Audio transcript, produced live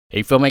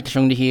Hey filmmaker,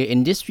 Chung Dha here.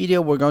 In this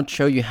video, we're going to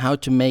show you how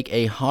to make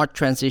a heart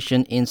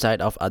transition inside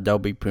of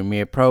Adobe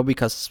Premiere Pro,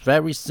 because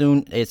very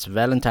soon it's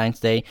Valentine's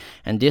Day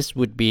and this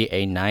would be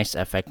a nice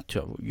effect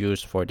to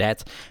use for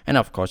that. And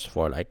of course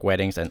for like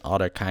weddings and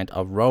other kind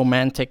of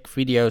romantic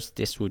videos,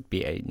 this would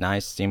be a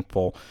nice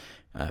simple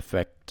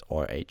effect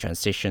or a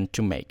transition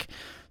to make.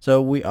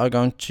 So we are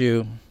going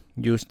to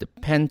use the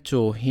pen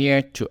tool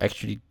here to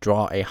actually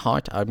draw a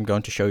heart. I'm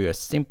going to show you a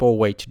simple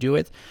way to do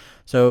it.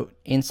 So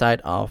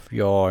inside of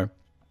your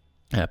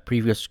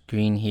previous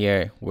screen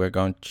here, we're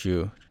going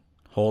to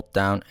hold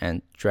down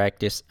and drag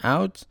this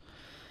out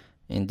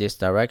in this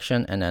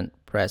direction, and then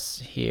press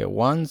here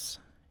once,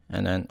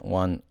 and then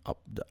one up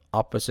the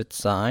opposite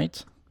side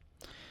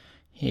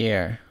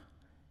here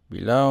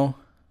below,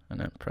 and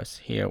then press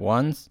here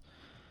once.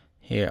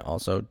 Here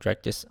also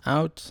drag this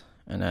out,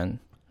 and then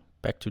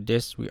back to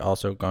this, we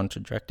also going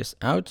to drag this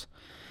out.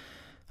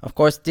 Of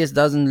course this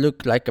doesn't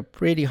look like a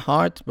pretty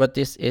heart, but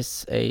this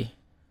is a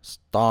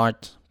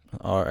start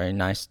or a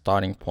nice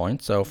starting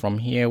point. So from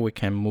here we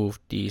can move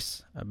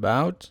these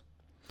about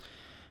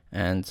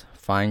and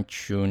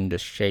fine-tune the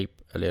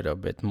shape a little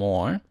bit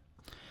more,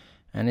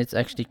 and it's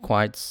actually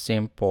quite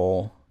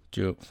simple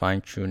to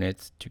fine-tune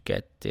it to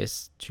get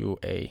this to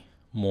a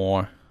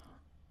more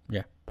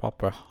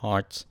proper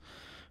heart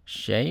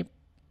shape.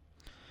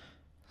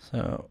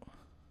 So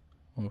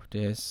move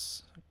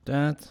this like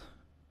that.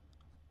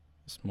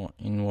 It's more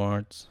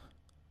inwards.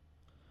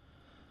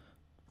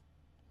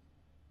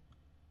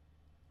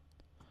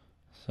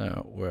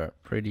 So we're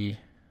pretty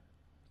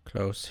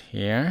close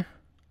here,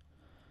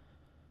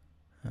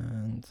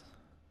 and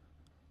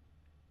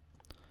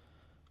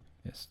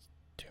it's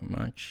too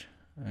much.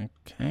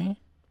 Okay,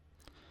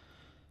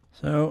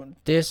 so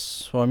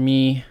this for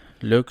me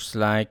looks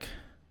like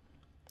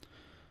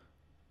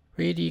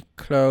pretty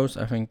close.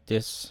 I think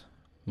this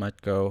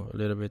might go a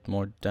little bit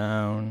more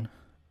down,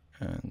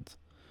 and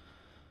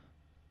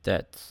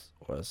that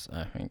was,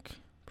 I think,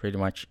 pretty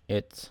much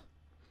it.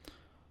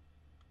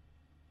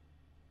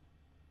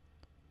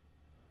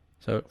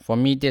 So for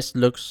me this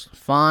looks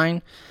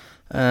fine.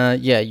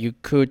 You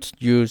could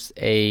use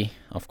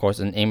of course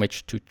an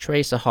image to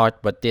trace a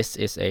heart, but this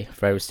is a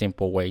very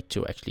simple way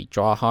to actually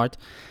draw a heart.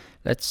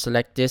 Let's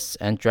select this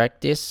and drag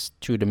this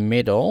to the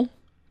middle.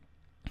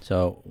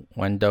 So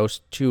when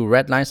those two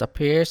red lines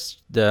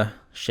appears, the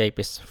shape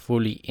is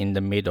fully in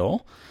the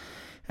middle.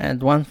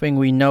 And one thing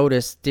we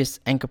notice, this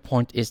anchor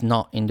point is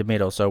not in the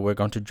middle, so we're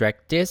going to drag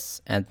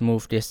this and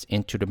move this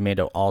into the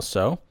middle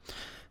also.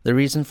 The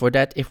reason for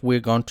that, if we're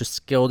going to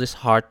scale this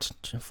heart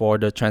for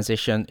the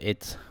transition,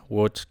 it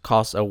would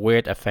cause a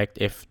weird effect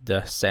if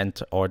the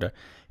center or the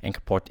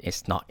anchor point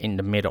is not in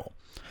the middle.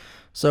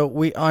 So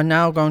we are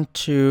now going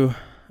to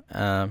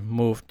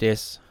move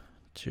this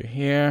to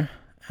here,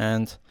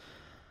 and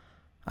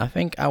I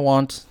think I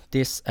want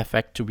this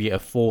effect to be a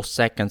full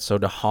second, so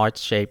the heart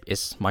shape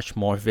is much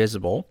more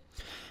visible.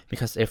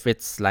 Because if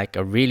it's like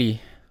a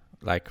really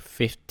like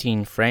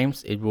 15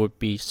 frames, it would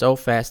be so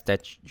fast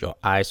that your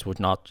eyes would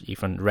not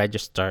even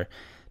register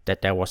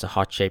that there was a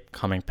heart shape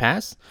coming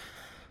past.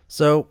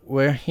 So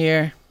we're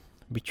here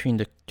between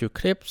the two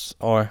clips,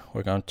 or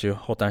we're going to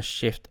hold down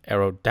shift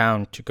arrow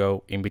down to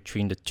go in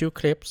between the two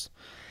clips.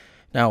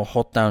 Now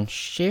hold down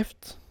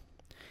shift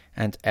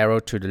and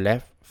arrow to the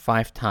left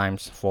 5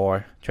 times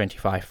for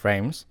 25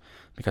 frames,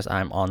 because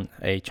I'm on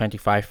a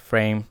 25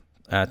 frame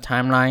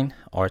timeline,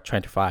 or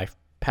 25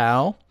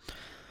 PAL.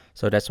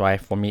 So that's why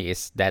for me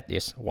that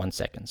is 1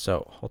 second.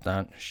 So hold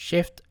down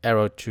shift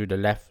arrow to the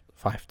left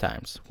 5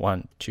 times.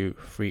 1, 2,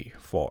 3,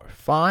 4,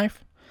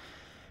 5.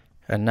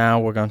 And now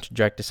we're going to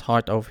drag this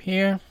heart over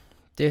here,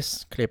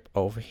 this clip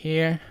over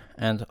here,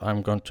 and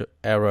I'm going to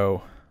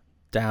arrow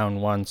down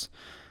once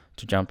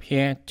to jump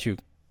here to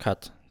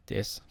cut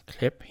this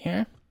clip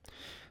here.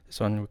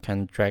 This one we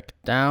can drag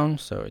down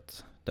so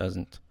it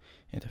doesn't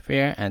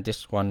interfere, and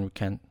this one we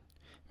can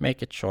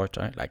make it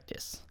shorter like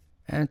this.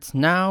 And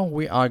now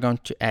we are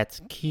going to add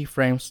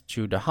keyframes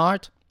to the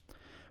heart.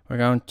 We're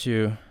going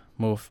to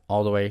move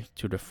all the way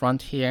to the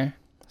front here,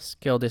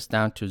 scale this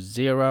down to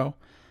 0,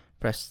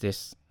 press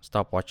this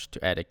stopwatch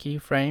to add a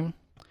keyframe.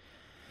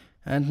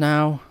 And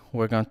now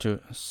we're going to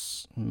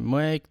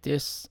make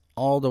this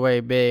all the way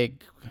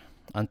big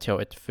until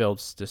it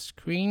fills the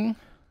screen.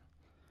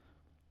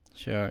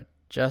 Sure,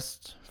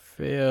 just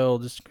fill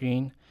the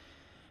screen.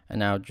 And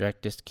now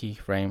drag this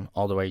keyframe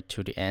all the way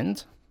to the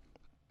end.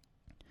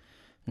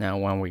 Now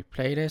when we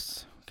play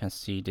this, you can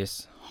see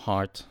this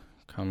heart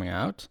coming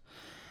out.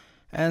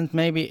 And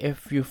maybe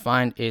if you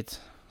find it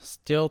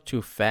still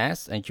too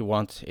fast and you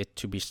want it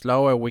to be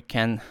slower, we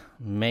can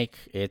make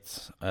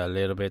it a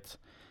little bit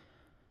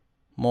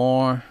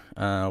more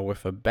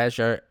with a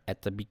bezier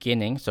at the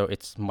beginning, so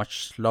it's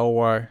much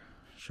slower,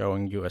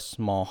 showing you a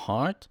small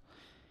heart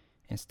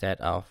instead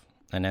of,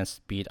 and then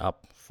speed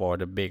up for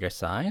the bigger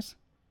size.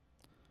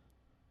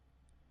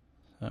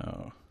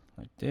 So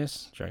like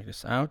this, drag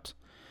this out.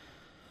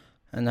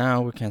 And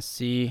now we can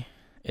see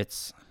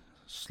it's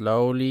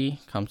slowly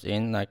comes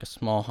in like a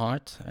small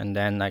heart, and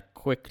then like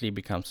quickly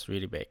becomes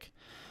really big.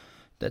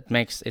 that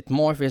makes it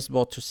more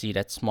visible to see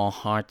that small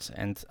heart.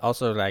 And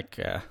also like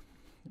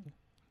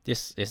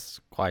this is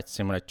quite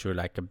similar to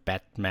like a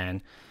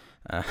Batman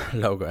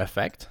logo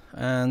effect.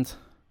 And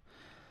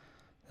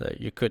so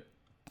you could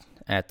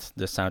add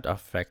the sound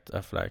effect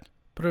of like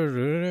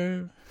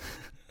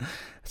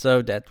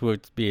so that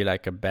would be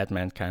like a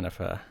Batman kind of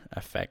a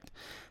effect.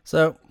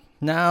 So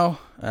now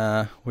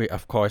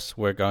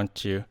we're going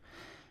to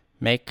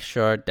make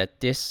sure that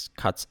this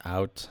cuts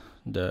out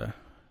the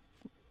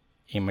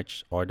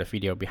image or the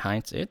video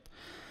behind it.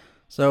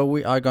 So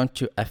we are going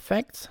to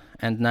effects,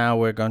 and now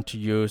we're going to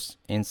use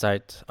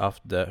inside of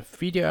the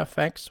video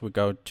effects, we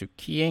go to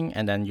keying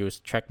and then use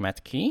track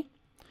matte key.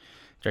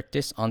 Drag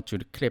this onto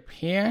the clip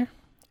here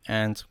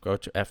and go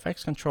to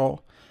FX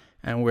control,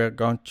 and we're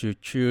going to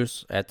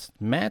choose at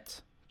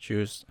matte,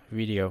 choose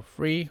video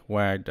free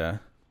where the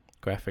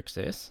graphics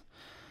is.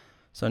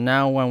 So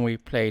now when we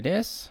play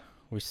this,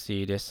 we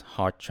see this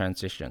heart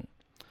transition.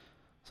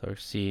 So you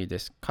see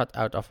this cut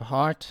out of a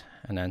heart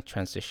and then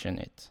transition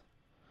it.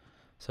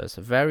 So it's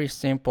a very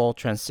simple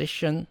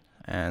transition,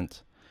 and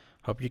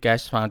hope you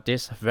guys found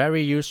this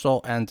very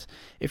useful. And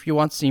if you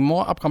want to see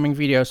more upcoming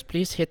videos,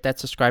 please hit that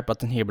subscribe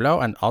button here below,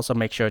 and also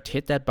make sure to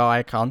hit that bell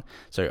icon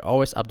so you're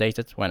always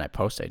updated when I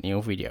post a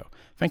new video.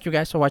 Thank you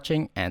guys for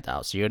watching, and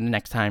I'll see you the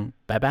next time.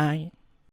 Bye bye.